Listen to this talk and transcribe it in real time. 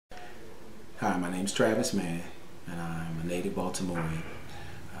Hi, my name's Travis Mann, and I'm a native Baltimorean.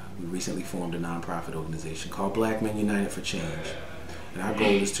 We recently formed a nonprofit organization called Black Men United for Change, and our goal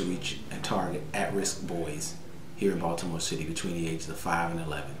is to reach and target at-risk boys here in Baltimore City between the ages of 5 and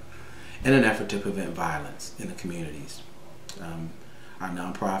 11 in an effort to prevent violence in the communities. Our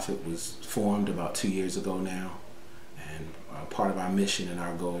nonprofit was formed about 2 years ago now, and part of our mission and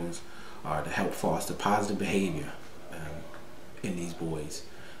our goals are to help foster positive behavior in these boys.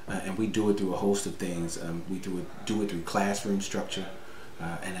 And we do it through a host of things. We do it through classroom structure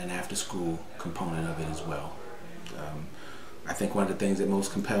and an after-school component of it as well. I think one of the things that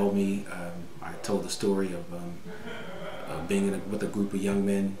most compelled me, I told the story of being with a group of young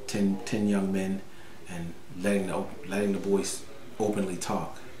men, 10 young men, and letting the boys openly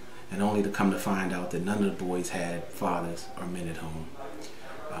talk, and only to come to find out that none of the boys had fathers or men at home.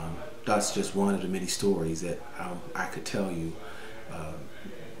 That's just one of the many stories that I could tell you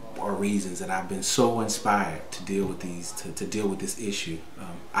are reasons that I've been so inspired to deal with this issue.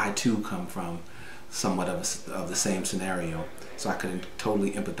 I too come from somewhat of the same scenario, so I could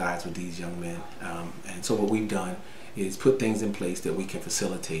totally empathize with these young men. And so what we've done is put things in place that we can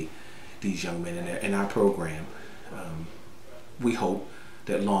facilitate these young men in our program. We hope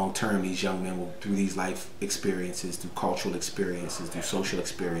that long term these young men will, through these life experiences, through cultural experiences, through social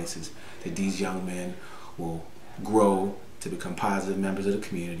experiences, that these young men will grow to become positive members of the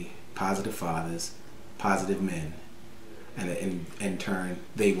community, positive fathers, positive men, and in turn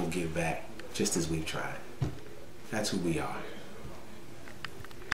they will give back just as we've tried. That's who we are.